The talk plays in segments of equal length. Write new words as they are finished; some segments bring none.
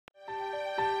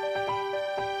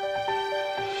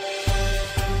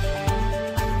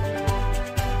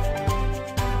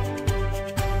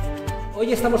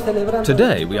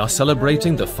Today we are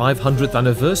celebrating the 500th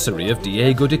anniversary of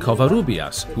Diego de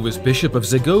Covarrubias, who was Bishop of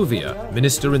Segovia,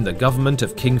 minister in the government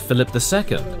of King Philip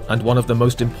II, and one of the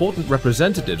most important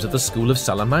representatives of the School of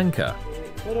Salamanca.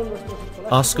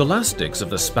 Our scholastics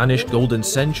of the Spanish Golden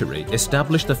Century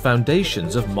established the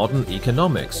foundations of modern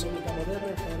economics,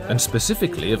 and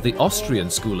specifically of the Austrian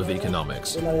School of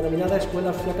Economics,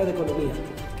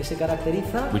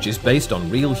 which is based on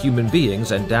real human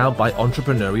beings endowed by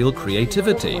entrepreneurial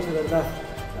creativity,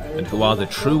 and who are the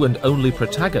true and only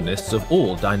protagonists of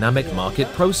all dynamic market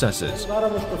processes.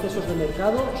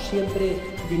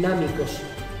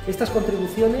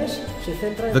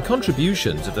 The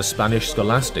contributions of the Spanish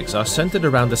scholastics are centered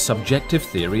around the subjective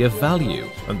theory of value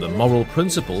and the moral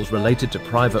principles related to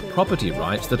private property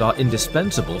rights that are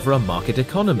indispensable for a market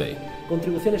economy.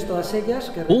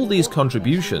 All these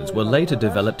contributions were later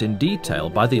developed in detail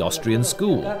by the Austrian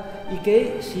school.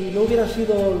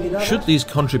 Should these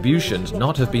contributions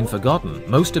not have been forgotten,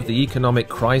 most of the economic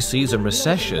crises and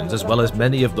recessions, as well as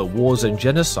many of the wars and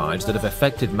genocides that have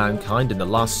affected mankind in the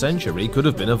last century, could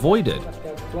have been avoided.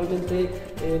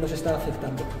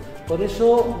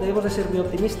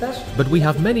 But we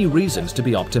have many reasons to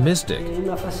be optimistic.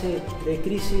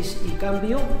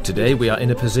 Today we are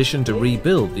in a position to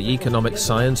rebuild the economic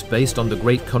science based on the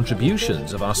great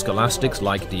contributions of our scholastics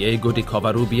like Diego de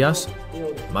Covarrubias,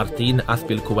 Martín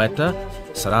Azpilcueta,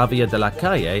 Saravia de la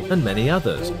Calle, and many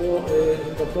others.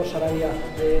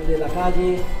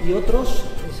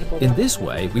 In this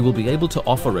way, we will be able to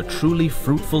offer a truly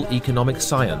fruitful economic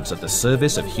science at the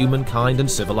service of humankind and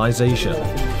civilization.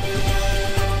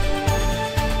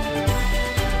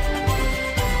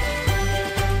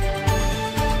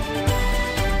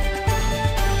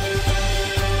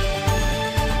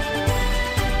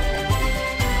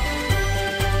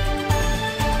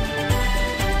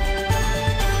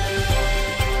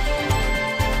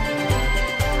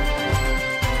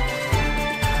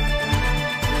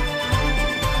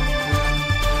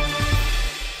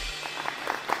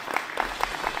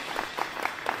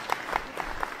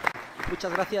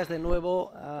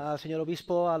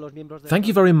 Thank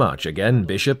you very much again,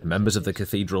 Bishop, members of the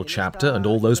Cathedral chapter, and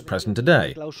all those present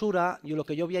today. What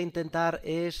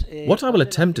I will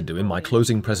attempt to do in my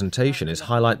closing presentation is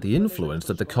highlight the influence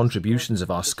that the contributions of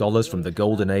our scholars from the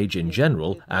Golden Age in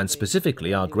general, and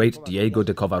specifically our great Diego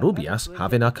de Covarrubias,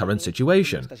 have in our current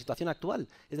situation.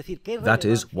 That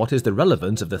is, what is the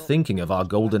relevance of the thinking of our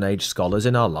Golden Age scholars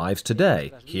in our lives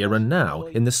today, here and now,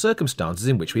 in the circumstances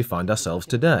in which we find ourselves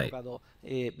today.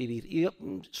 These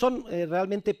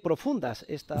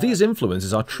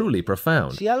influences are truly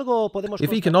profound.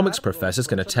 If economics professors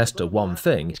can attest to one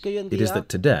thing, it is that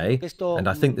today, and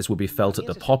I think this will be felt at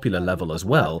the popular level as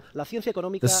well,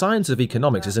 the science of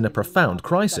economics is in a profound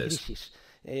crisis.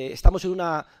 We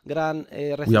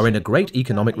are in a great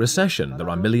economic recession, there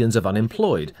are millions of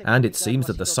unemployed, and it seems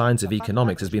that the science of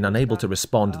economics has been unable to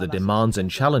respond to the demands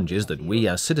and challenges that we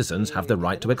as citizens have the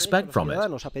right to expect from it.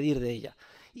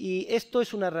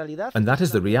 And that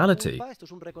is the reality.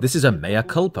 This is a mea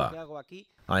culpa.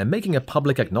 I am making a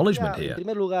public acknowledgement here.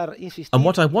 And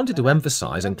what I wanted to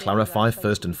emphasize and clarify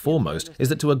first and foremost is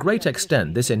that to a great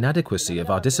extent this inadequacy of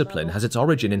our discipline has its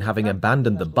origin in having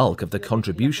abandoned the bulk of the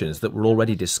contributions that were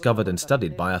already discovered and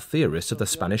studied by our theorists of the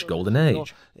Spanish Golden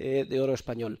Age.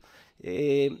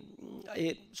 The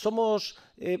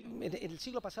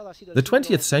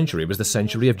 20th century was the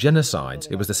century of genocides,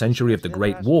 it was the century of the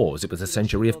Great Wars, it was the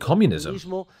century of communism.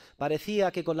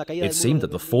 It seemed that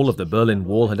the fall of the Berlin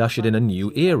Wall had ushered in a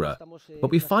new era,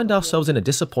 but we find ourselves in a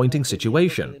disappointing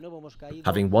situation,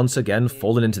 having once again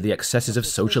fallen into the excesses of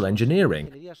social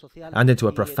engineering, and into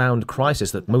a profound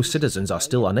crisis that most citizens are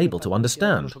still unable to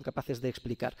understand.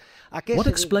 What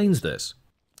explains this?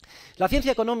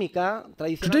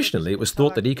 Traditionally, it was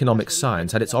thought that economic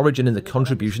science had its origin in the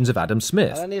contributions of Adam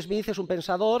Smith.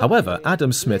 However,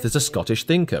 Adam Smith is a Scottish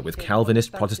thinker with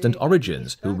Calvinist Protestant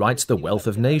origins who writes The Wealth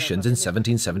of Nations in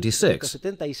 1776,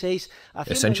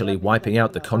 essentially wiping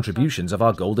out the contributions of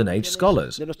our Golden Age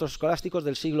scholars. The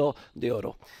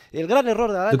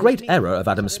great error of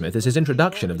Adam Smith is his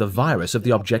introduction of the virus of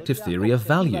the objective theory of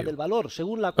value,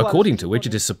 according to which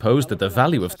it is supposed that the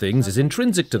value of things is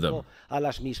intrinsic to them.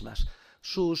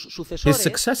 His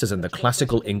successors in the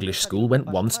classical English school went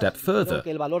one step further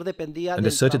and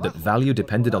asserted that value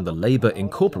depended on the labor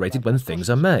incorporated when things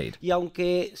are made. And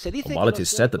while it is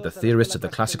said that the theorists of the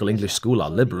classical English school are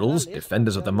liberals,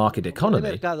 defenders of the market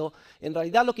economy,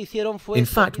 in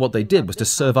fact what they did was to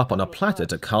serve up on a platter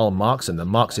to Karl Marx and the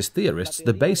Marxist theorists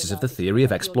the basis of the theory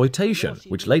of exploitation,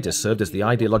 which later served as the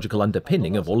ideological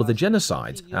underpinning of all of the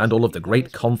genocides and all of the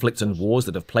great conflicts and wars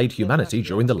that have plagued humanity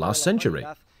during the last century.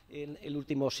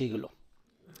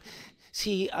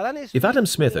 If Adam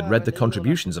Smith had read the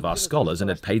contributions of our scholars and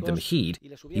had paid them heed,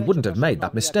 he wouldn't have made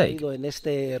that mistake.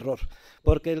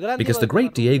 Because the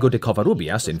great Diego de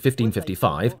Covarrubias in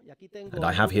 1555, and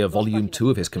I have here volume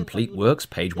 2 of his complete works,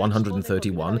 page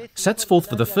 131, sets forth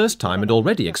for the first time and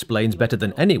already explains better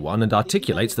than anyone and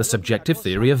articulates the subjective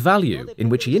theory of value, in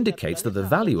which he indicates that the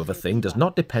value of a thing does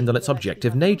not depend on its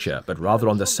objective nature, but rather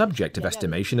on the subjective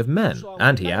estimation of men.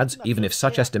 And he adds, even if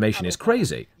such estimation is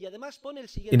crazy.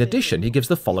 In addition, he gives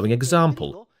the following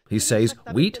example. He says,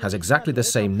 wheat has exactly the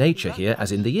same nature here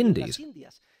as in the Indies.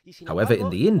 However,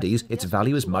 in the Indies, its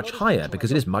value is much higher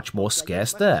because it is much more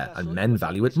scarce there, and men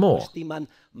value it more.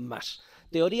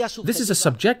 This is a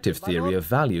subjective theory of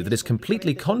value that is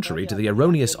completely contrary to the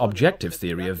erroneous objective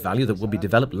theory of value that will be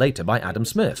developed later by Adam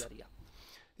Smith.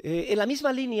 Along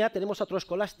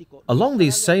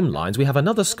these same lines, we have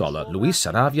another scholar, Luis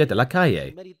Saravia de la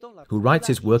Calle, who writes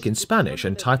his work in Spanish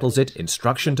and titles it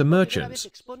Instruction to Merchants,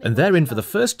 and therein for the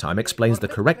first time explains the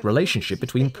correct relationship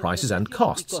between prices and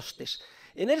costs,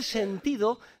 in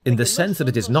the sense that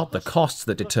it is not the costs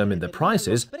that determine the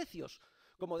prices,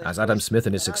 as Adam Smith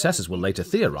and his successors will later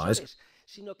theorize,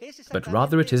 but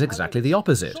rather it is exactly the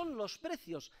opposite.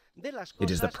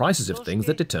 It is the prices of things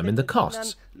that determine the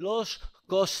costs.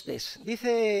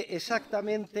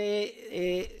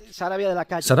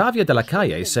 Saravia de la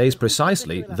Calle says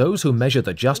precisely, those who measure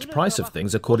the just price of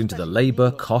things according to the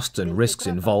labor, costs and risks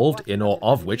involved in or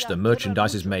of which the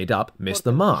merchandise is made up miss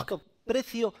the mark.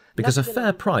 Because a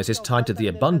fair price is tied to the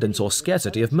abundance or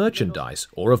scarcity of merchandise,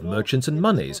 or of merchants and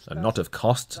monies, and not of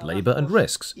costs, labor and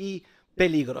risks.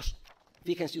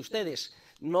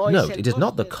 Note, it is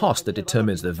not the cost that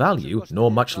determines the value, nor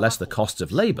much less the costs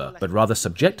of labor, but rather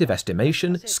subjective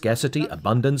estimation, scarcity,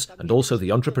 abundance, and also the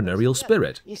entrepreneurial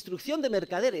spirit.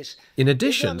 In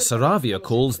addition, Saravia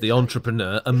calls the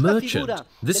entrepreneur a merchant.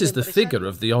 This is the figure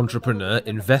of the entrepreneur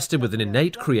invested with an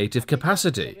innate creative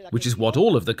capacity, which is what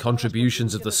all of the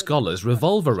contributions of the scholars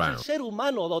revolve around.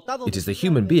 It is the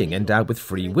human being endowed with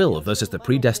free will versus the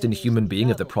predestined human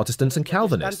being of the Protestants and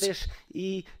Calvinists.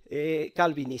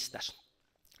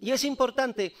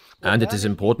 And it is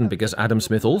important because Adam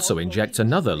Smith also injects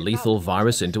another lethal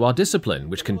virus into our discipline,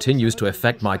 which continues to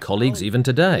affect my colleagues even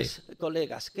today. And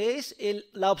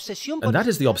that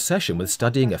is the obsession with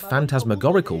studying a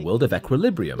phantasmagorical world of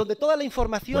equilibrium,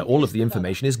 where all of the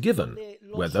information is given,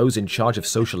 where those in charge of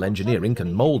social engineering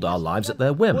can mold our lives at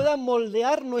their whim.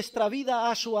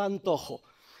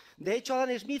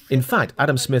 In fact,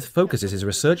 Adam Smith focuses his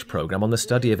research program on the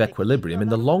study of equilibrium in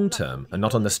the long term, and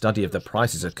not on the study of the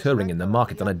prices occurring in the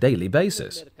market on a daily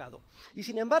basis.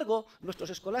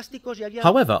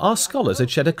 However, our scholars had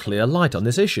shed a clear light on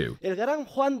this issue. In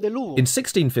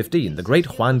 1615, the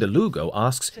great Juan de Lugo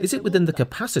asks, is it within the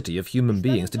capacity of human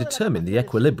beings to determine the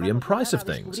equilibrium price of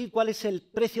things?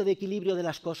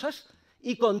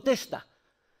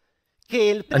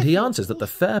 And he answers that the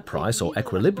fair price or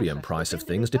equilibrium price of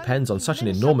things depends on such an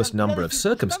enormous number of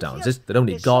circumstances that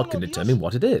only God can determine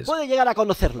what it is.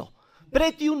 Pretium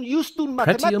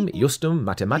justum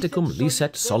mathematicum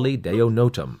licet soli Deo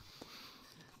notum.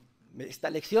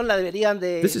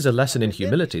 This is a lesson in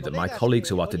humility that my colleagues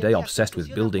who are today obsessed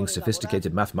with building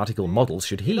sophisticated mathematical models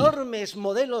should heed.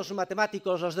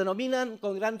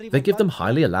 They give them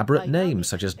highly elaborate names,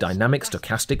 such as dynamic,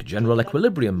 stochastic, general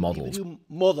equilibrium models.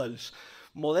 With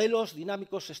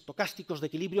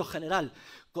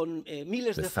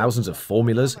thousands of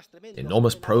formulas,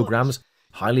 enormous programs,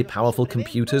 highly powerful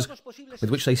computers with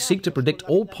which they seek to predict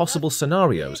all possible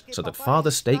scenarios so that Father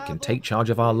State can take charge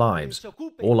of our lives.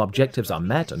 All objectives are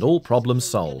met and all problems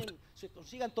solved.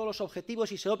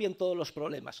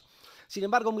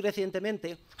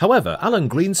 However, Alan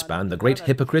Greenspan, the great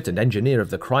hypocrite and engineer of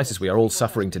the crisis we are all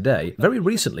suffering today, very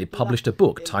recently published a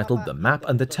book titled The Map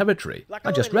and the Territory.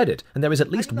 I just read it, and there is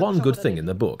at least one good thing in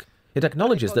the book. It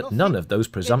acknowledges that none of those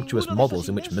presumptuous models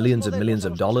in which millions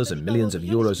of dollars and millions of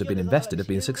euros have been invested have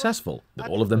been successful, that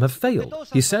all of them have failed.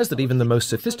 He says that even the most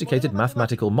sophisticated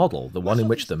mathematical model, the one in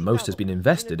which the most has been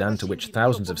invested and to which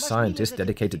thousands of scientists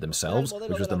dedicated themselves,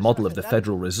 which was the model of the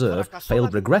Federal Reserve,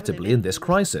 failed regrettably in this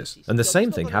crisis. And the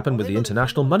same thing happened with the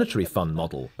International Monetary Fund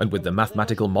model, and with the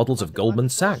mathematical models of Goldman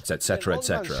Sachs, etc.,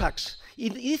 etc.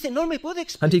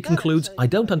 And he concludes, I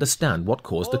don't understand what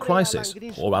caused the crisis.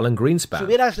 Poor Alan Greenspan.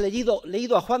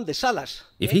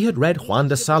 If he had read Juan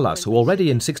de Salas, who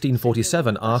already in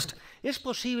 1647 asked,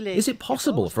 is it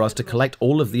possible for us to collect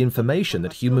all of the information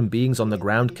that human beings on the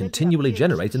ground continually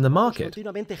generate in the market?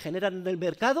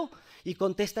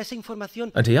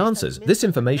 And he answers, this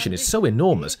information is so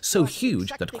enormous, so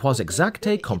huge, that quas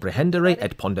exacte comprehendere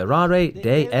et ponderare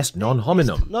de est non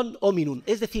hominum.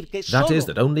 That is,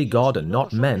 that only God and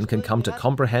not men can come to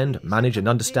comprehend, manage and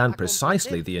understand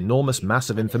precisely the enormous mass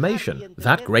of information,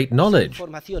 that great knowledge.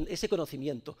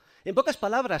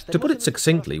 To put it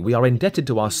succinctly, we are indebted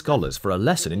to our scholars for a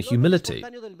lesson in humility.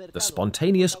 The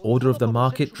spontaneous order of the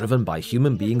market driven by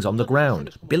human beings on the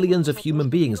ground, billions of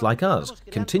human beings like us,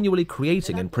 continually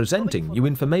creating and presenting new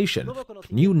information,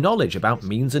 new knowledge about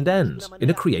means and ends,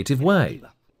 in a creative way.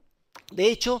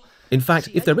 In fact,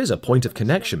 if there is a point of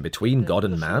connection between God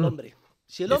and man,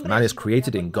 if man is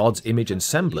created in God's image and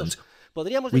semblance,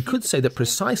 we could say that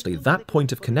precisely that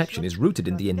point of connection is rooted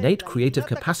in the innate creative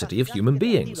capacity of human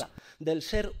beings.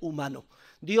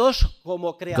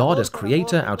 God as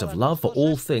creator, out of love for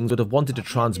all things, would have wanted to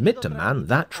transmit to man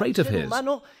that trait of his.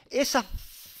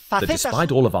 That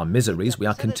despite all of our miseries, we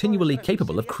are continually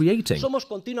capable of creating,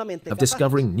 of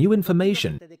discovering new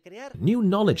information, new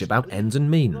knowledge about ends and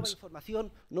means.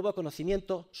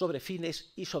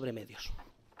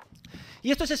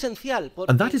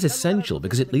 And that is essential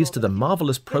because it leads to the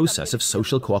marvelous process of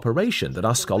social cooperation that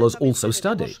our scholars also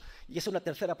study.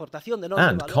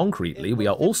 And concretely, we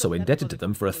are also indebted to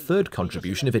them for a third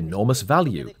contribution of enormous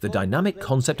value, the dynamic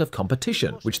concept of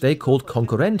competition, which they called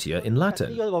concurrentia in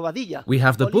Latin. We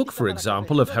have the book, for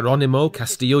example, of Jerónimo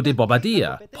Castillo de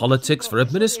Bobadilla, Politics for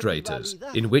Administrators,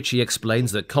 in which he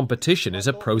explains that competition is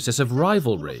a process of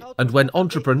rivalry, and when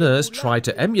entrepreneurs try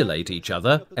to emulate each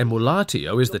other,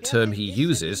 emulatio is the term he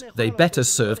uses, they better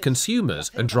serve consumers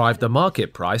and drive the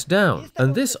market price down.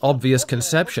 And this obvious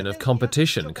conception of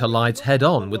competition collides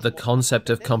head-on with the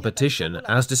concept of competition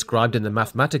as described in the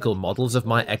mathematical models of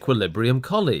my equilibrium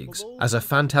colleagues, as a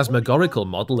phantasmagorical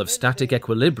model of static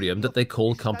equilibrium that they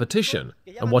call competition,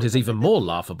 and what is even more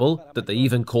laughable, that they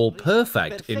even call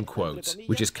perfect, in quotes,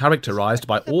 which is characterized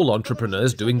by all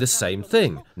entrepreneurs doing the same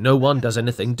thing. No one does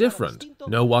anything different.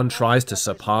 No one tries to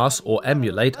surpass or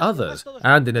emulate others,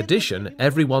 and in addition,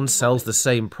 everyone sells the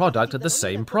same product at the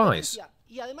same price.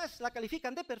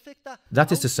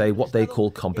 That is to say, what they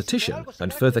call competition,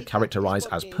 and further characterize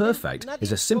as perfect,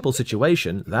 is a simple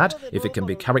situation that, if it can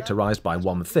be characterized by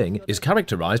one thing, is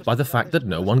characterized by the fact that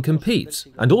no one competes.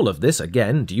 And all of this,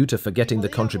 again, due to forgetting the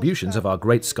contributions of our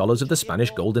great scholars of the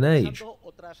Spanish Golden Age.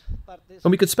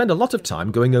 And we could spend a lot of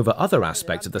time going over other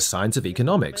aspects of the science of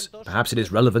economics. Perhaps it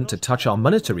is relevant to touch our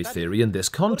monetary theory in this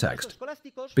context,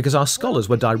 because our scholars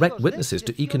were direct witnesses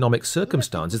to economic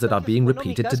circumstances that are being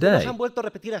repeated today.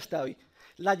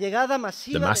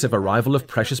 The massive arrival of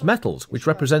precious metals, which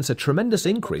represents a tremendous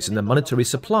increase in the monetary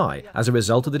supply as a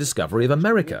result of the discovery of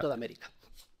America.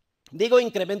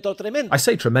 I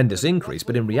say tremendous increase,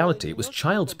 but in reality it was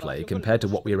child's play compared to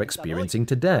what we are experiencing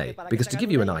today, because to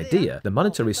give you an idea, the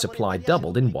monetary supply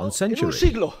doubled in 1 century.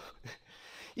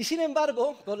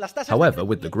 However,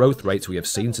 with the growth rates we have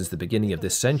seen since the beginning of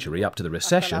this century up to the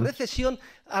recession,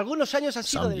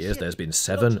 some years there's been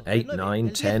 7, 8, 9,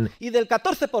 10, even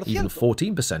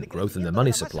 14% growth in the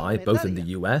money supply, both in the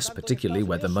US, particularly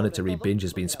where the monetary binge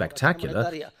has been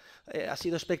spectacular,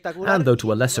 and though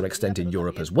to a lesser extent in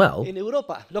Europe as well,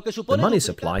 the money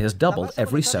supply has doubled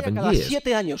every 7 years.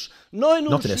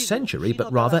 Not in a century,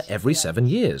 but rather every 7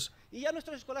 years.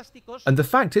 And the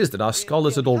fact is that our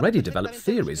scholars had already developed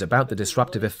theories about the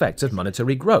disruptive effects of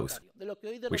monetary growth,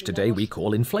 which today we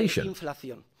call inflation.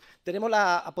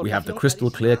 We have the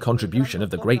crystal-clear contribution of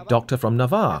the great doctor from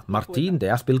Navarre, Martín de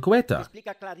Azpilcueta,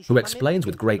 who explains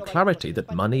with great clarity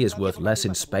that money is worth less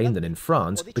in Spain than in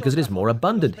France because it is more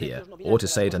abundant here, or to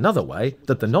say it another way,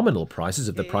 that the nominal prices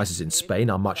of the prices in Spain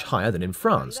are much higher than in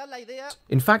France.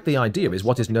 In fact, the idea is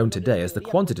what is known today as the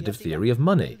quantitative theory of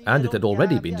money, and it had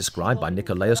already been described by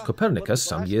Nicolaus Copernicus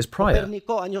some years prior,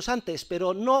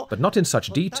 but not in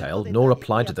such detail nor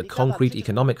applied to the concrete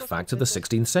economic facts of the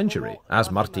 16th century, as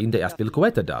Martín de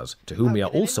Azpilcueta does, to whom we are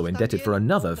also indebted for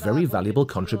another very valuable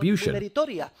contribution.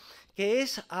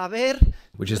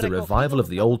 which is the revival of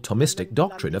the old Thomistic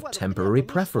doctrine of temporary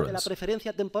preference,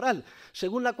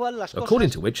 according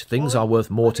to which things are worth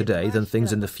more today than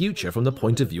things in the future from the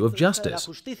point of view of justice.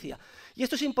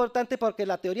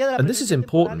 And this is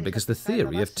important because the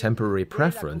theory of temporary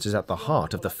preference is at the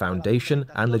heart of the foundation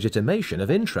and legitimation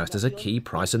of interest as a key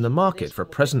price in the market for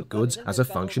present goods as a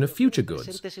function of future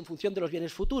goods. And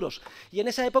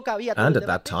at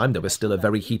that time there was still a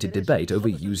very heated debate over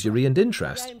usury and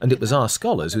interest, and it was our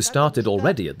scholars who started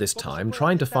already at this time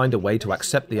trying to find a way to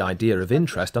accept the idea of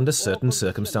interest under certain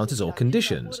circumstances or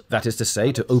conditions, that is to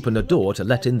say, to open a door to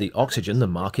let in the oxygen the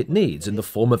market needs in the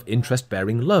form of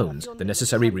interest-bearing loans, the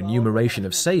necessary remuneration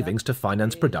of savings to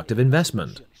finance productive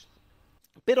investment.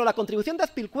 But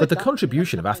the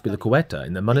contribution of Azpilicueta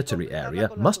in the monetary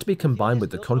area must be combined with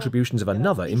the contributions of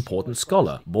another important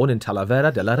scholar, born in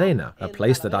Talavera de la Reina, a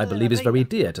place that I believe is very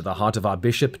dear to the heart of our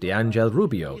Bishop de Angel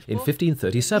Rubio, in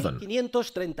 1537,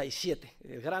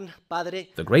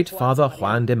 the great Father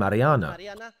Juan de Mariana.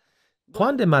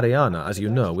 Juan de Mariana, as you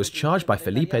know, was charged by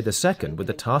Felipe II with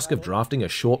the task of drafting a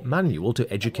short manual to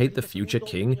educate the future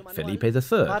king, Felipe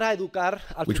III,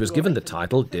 which was given the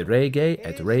title De Rege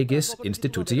et Regis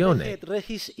Institutione,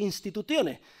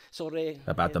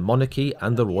 about the monarchy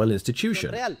and the royal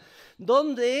institution, in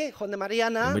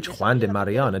which Juan de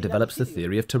Mariana develops the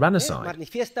theory of tyrannicide.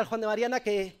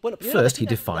 First, he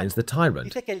defines the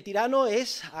tyrant.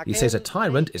 He says a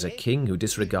tyrant is a king who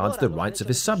disregards the rights of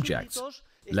his subjects,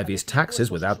 levies taxes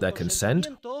without their consent,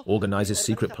 organizes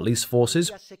secret police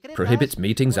forces, prohibits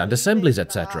meetings and assemblies,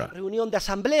 etc.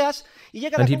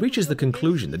 And he reaches the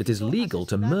conclusion that it is legal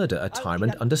to murder a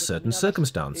tyrant under certain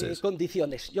circumstances.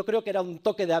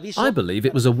 I believe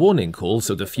it was a warning call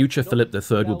so the future Philip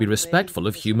III would be respectful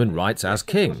of human rights as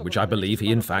king, which I believe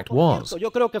he in fact was.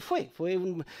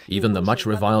 Even the much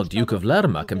reviled Duke of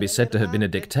Lerma can be said to have been a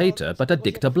dictator, but a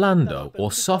dicta blando,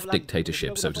 or soft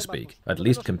dictatorship, so to speak, at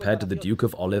least compared to the Duke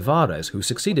of Olivares, who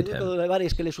succeeded him.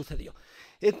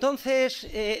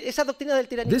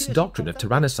 This doctrine of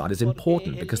tyrannicide is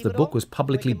important because the book was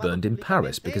publicly burned in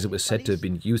Paris because it was said to have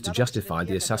been used to justify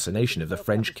the assassination of the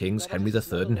French kings Henry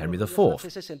III and Henry IV.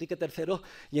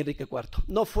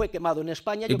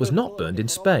 It was not burned in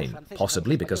Spain,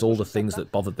 possibly because all the things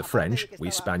that bothered the French, we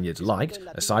Spaniards liked,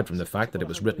 aside from the fact that it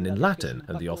was written in Latin,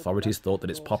 and the authorities thought that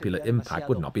its popular impact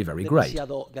would not be very great.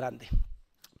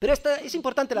 But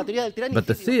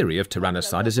the theory of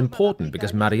tyrannicide is important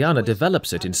because Mariana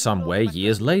develops it in some way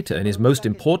years later in his most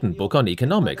important book on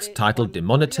economics, titled De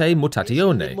Monetae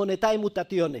Mutatione.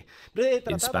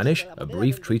 In Spanish, a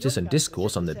brief treatise and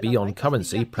discourse on the beyond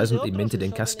currency presently minted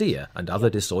in Castilla and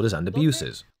other disorders and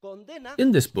abuses.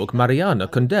 In this book, Mariana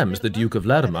condemns the Duke of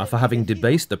Lerma for having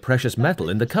debased the precious metal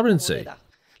in the currency.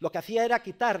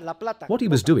 What he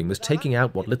was doing was taking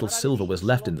out what little silver was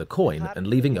left in the coin and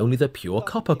leaving only the pure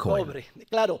copper coin.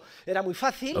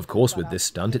 Of course, with this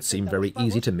stunt, it seemed very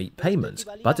easy to meet payments,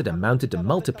 but it amounted to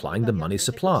multiplying the money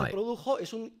supply.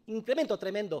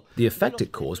 The effect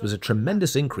it caused was a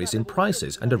tremendous increase in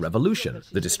prices and a revolution,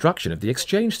 the destruction of the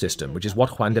exchange system, which is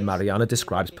what Juan de Mariana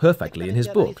describes perfectly in his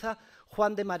book.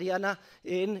 What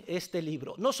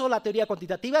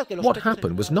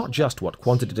happened was not just what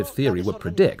quantitative theory would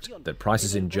predict, that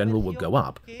prices in general would go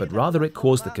up, but rather it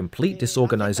caused the complete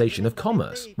disorganization of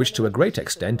commerce, which to a great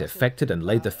extent affected and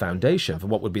laid the foundation for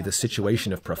what would be the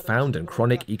situation of profound and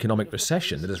chronic economic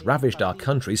recession that has ravaged our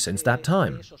country since that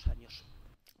time.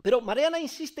 But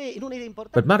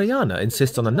Mariana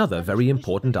insists on another very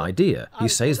important idea. He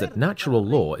says that natural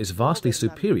law is vastly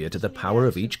superior to the power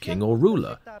of each king or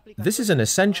ruler. This is an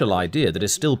essential idea that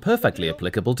is still perfectly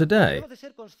applicable today.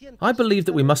 I believe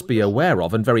that we must be aware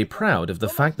of and very proud of the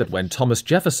fact that when Thomas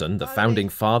Jefferson, the founding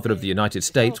father of the United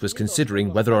States, was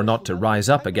considering whether or not to rise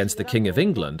up against the King of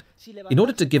England, in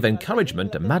order to give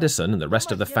encouragement to Madison and the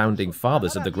rest of the founding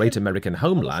fathers of the great American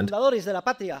homeland,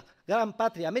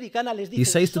 he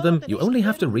says to them, you only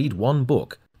have to read one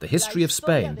book, The History of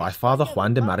Spain by Father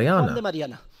Juan de Mariana.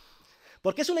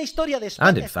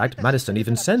 And in fact, Madison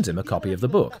even sends him a copy of the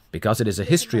book, because it is a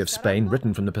history of Spain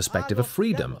written from the perspective of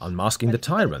freedom, unmasking the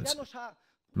tyrants.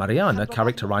 Mariana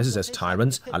characterizes as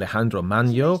tyrants Alejandro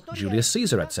Magno, Julius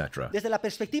Caesar, etc.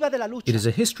 It is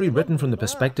a history written from the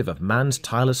perspective of man's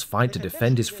tireless fight to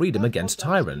defend his freedom against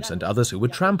tyrants and others who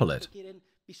would trample it.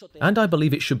 And I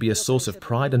believe it should be a source of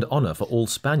pride and honor for all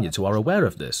Spaniards who are aware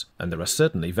of this, and there are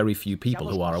certainly very few people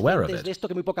who are aware of it.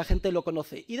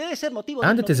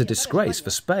 And it is a disgrace for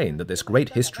Spain that this great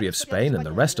history of Spain and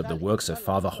the rest of the works of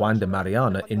Father Juan de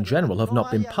Mariana in general have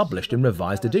not been published in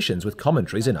revised editions with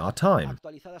commentaries in our time.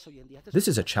 This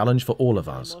is a challenge for all of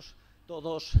us.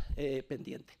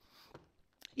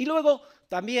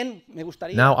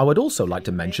 Now, I would also like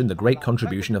to mention the great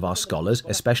contribution of our scholars,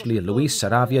 especially Luis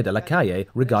Saravia de la Calle,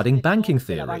 regarding banking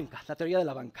theory,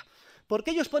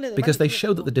 because they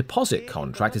show that the deposit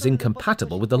contract is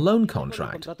incompatible with the loan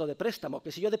contract. That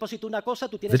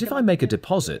if I make a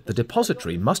deposit, the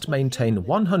depository must maintain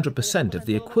 100% of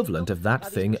the equivalent of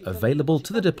that thing available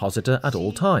to the depositor at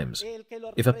all times.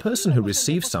 If a person who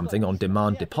receives something on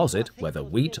demand deposit, whether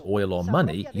wheat, oil or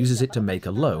money, uses it to make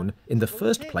a loan, in the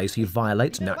first place he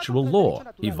violates natural law,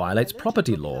 he violates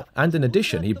property law, and in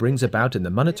addition he brings about in the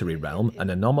monetary realm an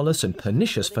anomalous and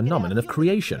pernicious phenomenon of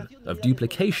creation, of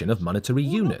duplication of monetary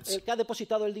units.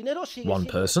 One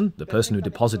person, the person who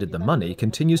deposited the money,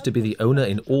 continues to be the owner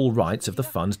in all rights of the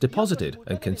funds deposited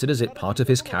and considers it part of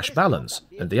his cash balance,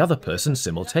 and the other person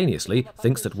simultaneously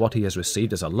thinks that what he has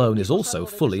received as a loan is also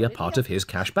fully a part of his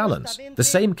cash balance. The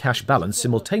same cash balance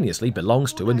simultaneously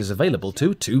belongs to and is available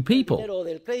to two people.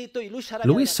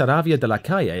 Luis Saravia de la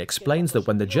Calle explains that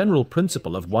when the general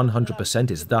principle of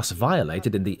 100% is thus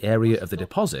violated in the area of the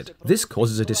deposit, this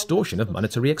causes a distortion of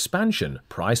monetary expansion,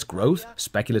 price growth,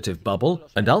 speculative bubble,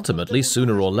 and ultimately,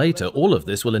 sooner or later, all of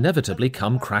this will inevitably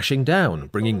come crashing down,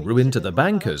 bringing ruin to the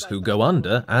bankers, who go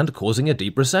under, and causing a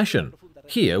deep recession.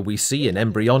 Here we see in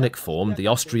embryonic form the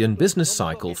Austrian business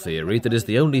cycle theory that is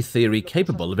the only theory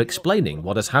capable of explaining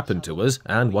what has happened to us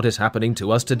and what is happening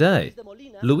to us today.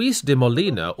 Luis de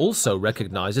Molina also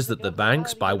recognizes that the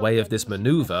banks, by way of this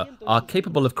maneuver, are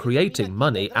capable of creating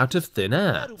money out of thin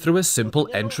air through a simple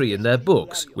entry in their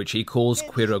books, which he calls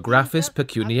quirographis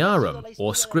pecuniarum,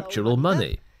 or scriptural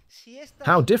money.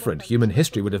 How different human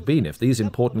history would have been if these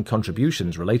important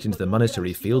contributions relating to the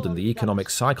monetary field and the economic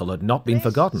cycle had not been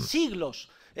forgotten.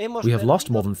 We have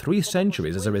lost more than 3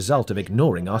 centuries as a result of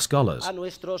ignoring our scholars.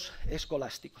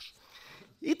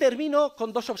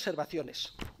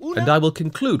 And I will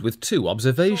conclude with 2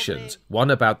 observations, one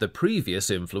about the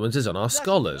previous influences on our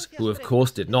scholars, who of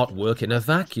course did not work in a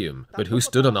vacuum, but who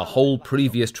stood on a whole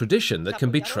previous tradition that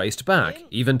can be traced back,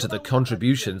 even to the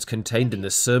contributions contained in the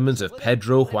sermons of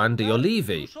Pedro Juan de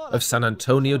Olivi, of San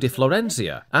Antonio de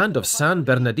Florencia, and of San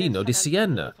Bernardino de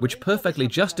Siena, which perfectly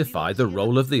justify the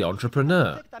role of the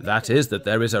entrepreneur. That is, that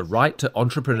there is a right to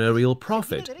entrepreneurial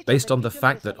profit, based on the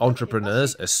fact that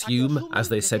entrepreneurs assume,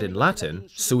 as they said in Latin,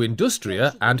 su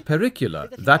industria and pericula,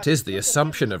 that is, the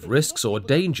assumption of risks or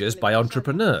dangers by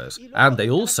entrepreneurs, and they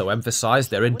also emphasize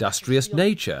their industrious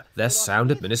nature, their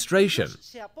sound administration.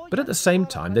 But at the same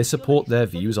time, they support their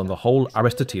views on the whole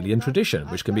Aristotelian tradition,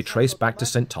 which can be traced back to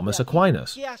St. Thomas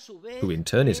Aquinas, who in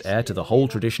turn is heir to the whole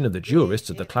tradition of the jurists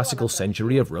of the classical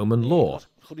century of Roman law,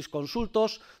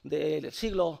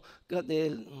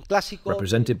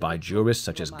 represented by jurists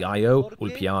such as Gallo,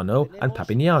 Ulpiano, and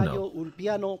Papiniano.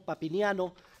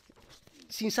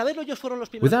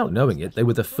 Without knowing it, they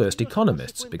were the first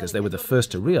economists, because they were the first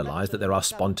to realize that there are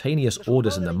spontaneous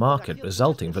orders in the market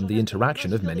resulting from the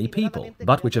interaction of many people,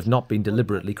 but which have not been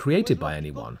deliberately created by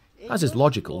anyone. As is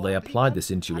logical, they applied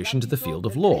this intuition to the field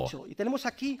of law.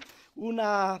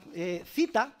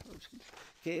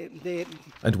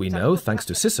 And we know, thanks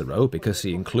to Cicero, because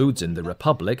he includes in the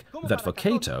Republic, that for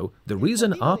Cato, the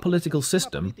reason our political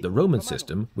system, the Roman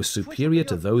system, was superior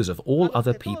to those of all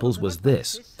other peoples was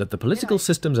this, that the political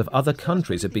systems of other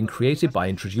countries had been created by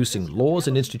introducing laws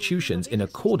and institutions in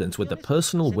accordance with the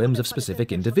personal whims of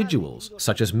specific individuals,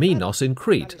 such as Minos in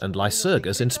Crete and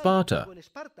Lycurgus in Sparta.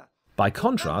 By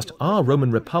contrast, our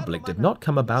Roman Republic did not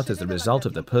come about as the result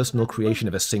of the personal creation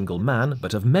of a single man,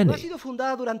 but of many. It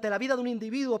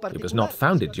was not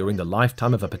founded during the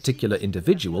lifetime of a particular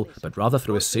individual, but rather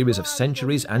through a series of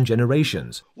centuries and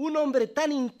generations.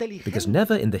 Because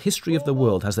never in the history of the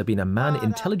world has there been a man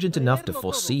intelligent enough to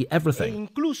foresee everything.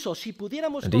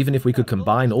 And even if we could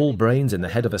combine all brains in the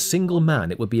head of a single man,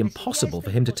 it would be impossible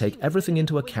for him to take everything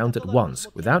into account at once,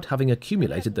 without having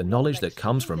accumulated the knowledge that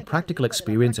comes from practical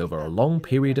experience over a long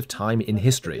period of time in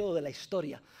history.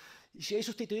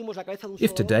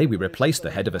 If today we replace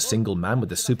the head of a single man with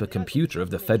the supercomputer of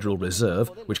the Federal Reserve,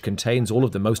 which contains all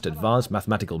of the most advanced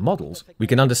mathematical models, we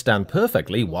can understand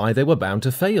perfectly why they were bound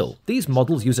to fail. These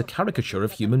models use a caricature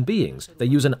of human beings. They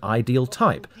use an ideal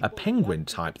type, a penguin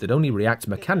type that only reacts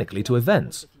mechanically to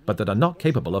events, but that are not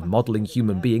capable of modeling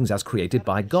human beings as created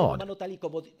by God,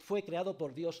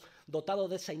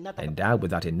 endowed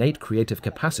with that innate creative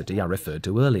capacity I referred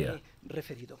to earlier.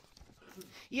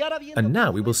 And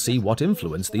now we will see what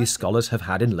influence these scholars have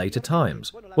had in later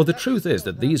times. Well, the truth is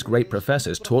that these great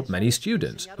professors taught many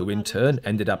students, who in turn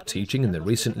ended up teaching in the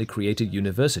recently created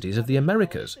universities of the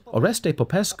Americas. Oreste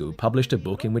Popescu published a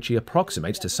book in which he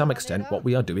approximates to some extent what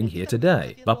we are doing here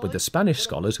today, but with the Spanish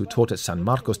scholars who taught at San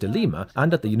Marcos de Lima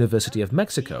and at the University of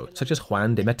Mexico, such as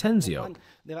Juan de Metencio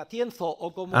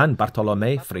and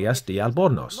Bartolomé Frias de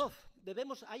Albornoz.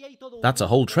 That's a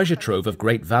whole treasure trove of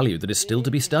great value that is still to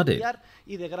be studied.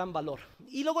 And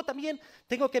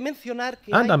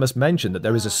I must mention that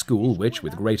there is a school which,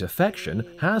 with great affection,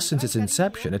 has since its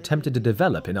inception attempted to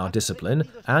develop in our discipline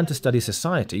and to study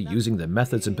society using the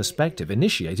methods and perspective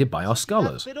initiated by our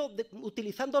scholars.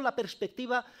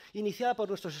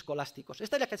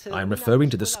 I am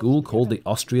referring to the school called the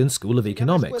Austrian School of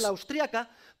Economics.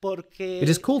 It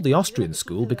is called the Austrian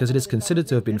School because it is considered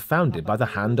to have been founded by the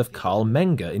hand of Karl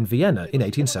Menger in Vienna in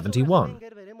 1871.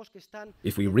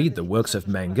 If we read the works of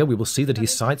Menger, we will see that he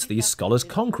cites these scholars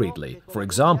concretely. For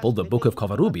example, the book of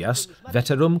Covarrubias,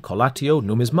 Veterum Collatio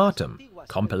Numismatum,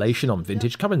 compilation on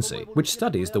vintage currency, which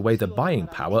studies the way the buying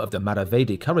power of the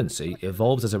Maravedi currency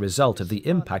evolves as a result of the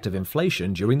impact of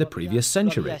inflation during the previous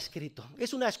century.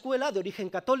 It's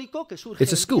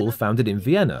a school founded in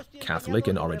Vienna, Catholic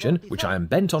in origin, which I am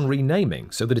bent on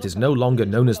renaming so that it is no longer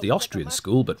known as the Austrian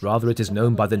School, but rather it is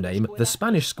known by the name the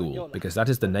Spanish School, because that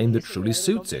is the name that truly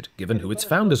suits it, given who its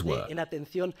founders were.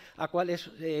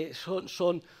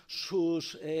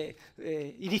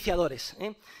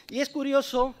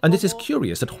 And it is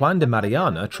curious that Juan de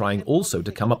Mariana, trying also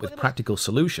to come up with practical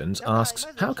solutions, asks,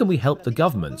 how can we help the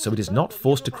government so it is not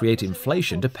forced to create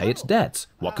inflation to pay its debts?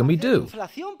 What can we do?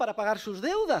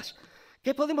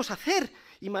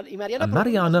 And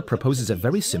Mariana proposes a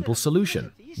very simple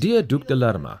solution. Dear Duc de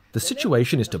Lerma, the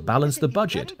situation is to balance the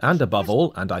budget and above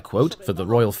all, and I quote, for the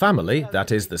royal family,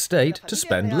 that is the state, to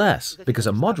spend less, because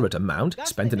a moderate amount,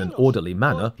 spent in an orderly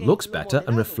manner, looks better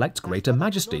and reflects greater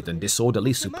majesty than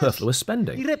disorderly superfluous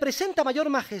spending.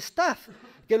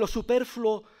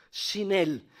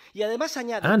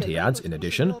 And he adds, in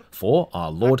addition, for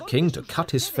our Lord King to cut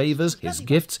his favours, his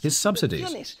gifts, his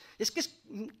subsidies. This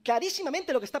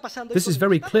is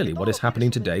very clearly what is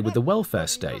happening today with the welfare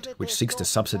state, which seeks to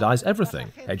subsidize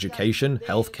everything: education,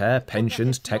 healthcare,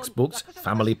 pensions, textbooks,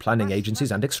 family planning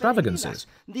agencies, and extravagances.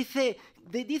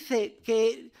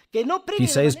 He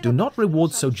says, do not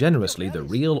reward so generously the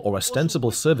real or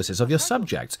ostensible services of your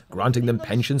subjects, granting them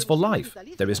pensions for life.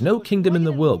 There is no kingdom in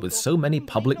the world with so many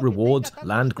public rewards,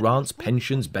 land grants,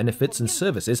 pensions, benefits, and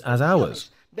services as ours.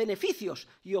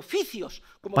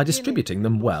 By distributing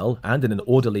them well and in an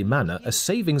orderly manner, a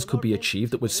savings could be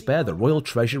achieved that would spare the royal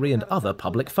treasury and other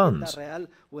public funds.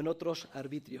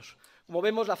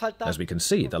 As we can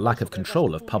see, the lack of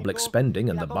control of public spending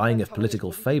and the buying of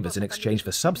political favours in exchange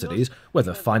for subsidies,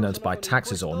 whether financed by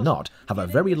taxes or not, have a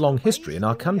very long history in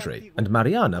our country. And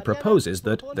Mariana proposes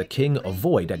that the king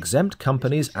avoid exempt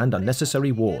companies and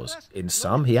unnecessary wars. In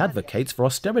sum, he advocates for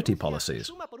austerity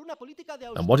policies.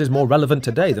 And what is more relevant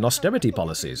today than austerity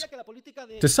policies?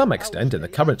 To some extent, in the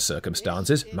current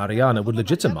circumstances, Mariana would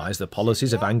legitimize the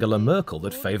policies of Angela Merkel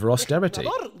that favor austerity.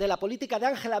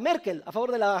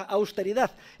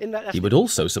 He would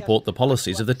also support the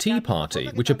policies of the Tea Party,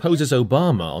 which opposes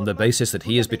Obama on the basis that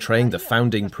he is betraying the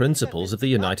founding principles of the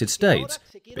United States,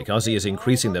 because he is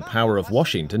increasing the power of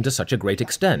Washington to such a great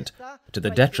extent, to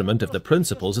the detriment of the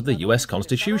principles of the US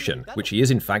Constitution, which he is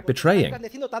in fact betraying.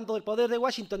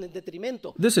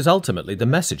 This is ultimately the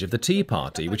message of the Tea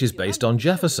Party, which is based on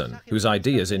Jefferson, whose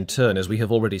ideas in turn, as we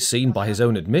have already seen by his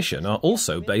own admission, are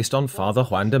also based on Father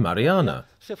Juan de Mariana.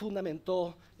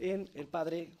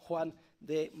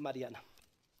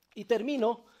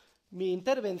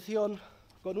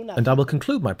 And I will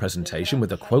conclude my presentation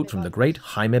with a quote from the great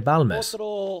Jaime Balmes,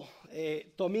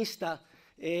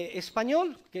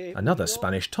 another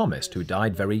Spanish Thomist who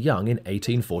died very young in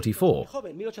 1844.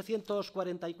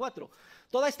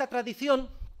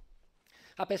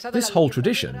 This whole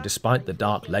tradition, despite the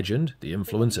dark legend, the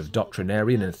influence of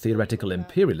doctrinarian and theoretical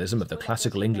imperialism of the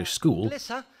classical English school,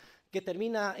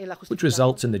 which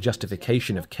results in the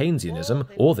justification of Keynesianism,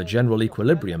 or the general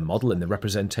equilibrium model in the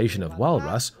representation of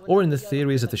Walras, or in the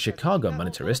theories of the Chicago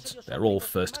monetarists. They're all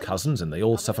first cousins and they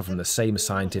all suffer from the same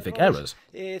scientific errors.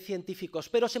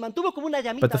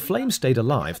 But the flame stayed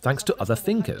alive thanks to other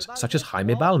thinkers, such as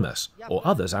Jaime Balmes, or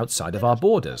others outside of our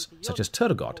borders, such as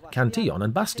Turgot, Cantillon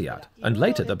and Bastiat. And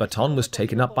later the baton was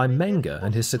taken up by Menger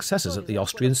and his successors at the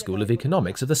Austrian School of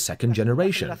Economics of the second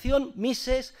generation: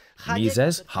 Mises,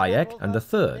 Hayek, Eck and the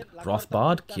third,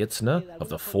 Rothbard, Kirchner, of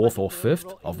the fourth or fifth,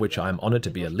 of which I am honored to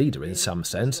be a leader in some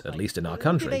sense, at least in our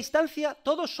country.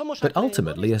 But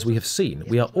ultimately, as we have seen,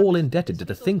 we are all indebted to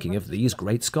the thinking of these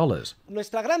great scholars.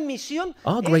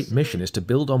 Our great mission is to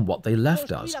build on what they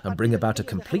left us and bring about a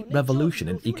complete revolution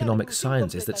in economic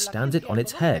sciences that stands it on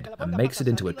its head and makes it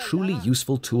into a truly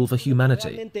useful tool for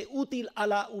humanity.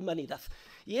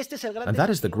 And that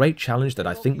is the great challenge that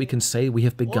I think we can say we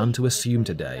have begun to assume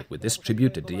today with this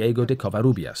tribute to Diego de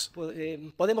Covarrubias.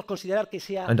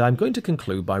 And I'm going to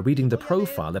conclude by reading the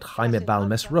profile that Jaime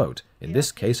Balmes wrote, in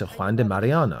this case of Juan de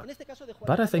Mariana.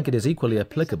 But I think it is equally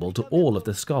applicable to all of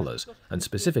the scholars, and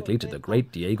specifically to the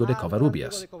great Diego de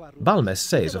Covarrubias. Balmes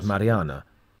says of Mariana,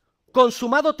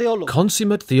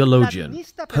 "Consummate theologian,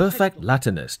 perfect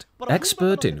Latinist,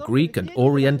 expert in Greek and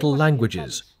Oriental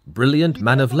languages, brilliant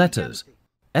man of letters,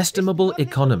 estimable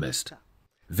economist,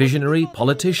 visionary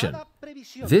politician.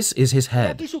 This is his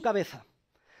head.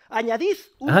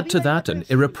 Add to that an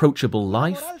irreproachable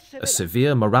life, a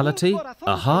severe morality,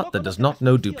 a heart that does not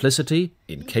know duplicity,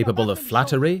 incapable of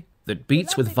flattery, that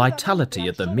beats with vitality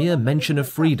at the mere mention of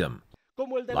freedom,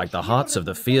 like the hearts of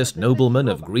the fierce noblemen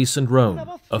of Greece and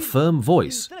Rome, a firm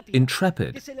voice,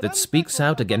 intrepid, that speaks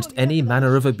out against any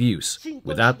manner of abuse,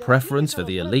 without preference for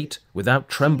the elite, without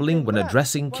trembling when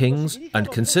addressing kings, and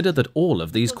consider that all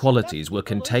of these qualities were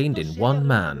contained in one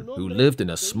man who lived in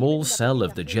a small cell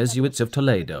of the Jesuits of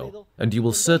Toledo, and you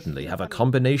will certainly have a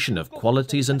combination of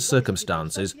qualities and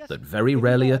circumstances that very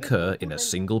rarely occur in a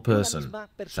single person."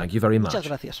 Thank you very much.